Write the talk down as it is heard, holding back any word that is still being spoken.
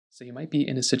So you might be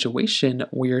in a situation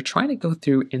where you're trying to go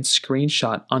through and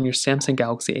screenshot on your Samsung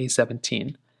Galaxy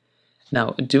A17.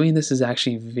 Now, doing this is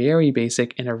actually very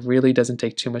basic and it really doesn't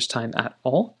take too much time at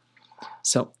all.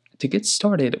 So to get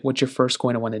started, what you're first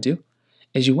going to want to do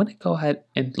is you want to go ahead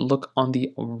and look on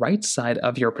the right side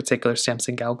of your particular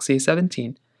Samsung Galaxy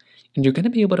A17, and you're going to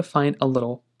be able to find a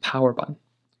little power button.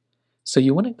 So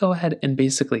you want to go ahead and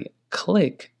basically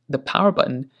click the power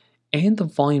button and the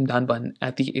volume down button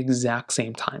at the exact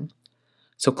same time.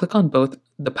 So click on both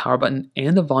the power button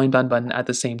and the volume down button at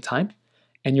the same time,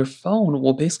 and your phone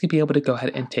will basically be able to go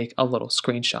ahead and take a little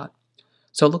screenshot.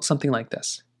 So it looks something like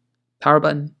this. Power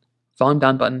button, volume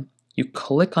down button, you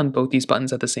click on both these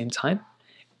buttons at the same time,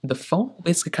 the phone will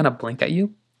basically kind of blink at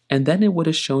you, and then it would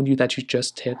have shown you that you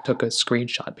just took a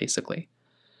screenshot basically.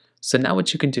 So now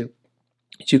what you can do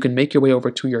is you can make your way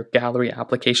over to your gallery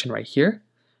application right here.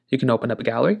 You can open up a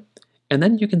gallery, and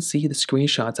then you can see the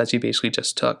screenshots that you basically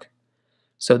just took.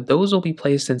 So those will be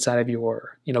placed inside of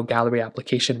your gallery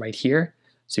application right here.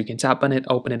 So you can tap on it,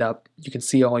 open it up, you can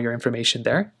see all your information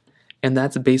there, and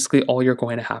that's basically all you're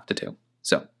going to have to do.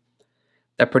 So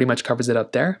that pretty much covers it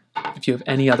up there. If you have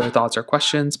any other thoughts or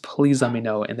questions, please let me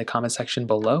know in the comment section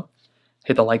below.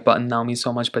 Hit the like button, that would mean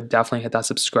so much, but definitely hit that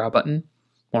subscribe button.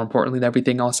 More importantly than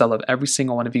everything else, I love every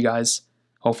single one of you guys.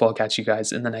 Hopefully I'll catch you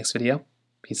guys in the next video.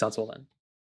 Peace out till then.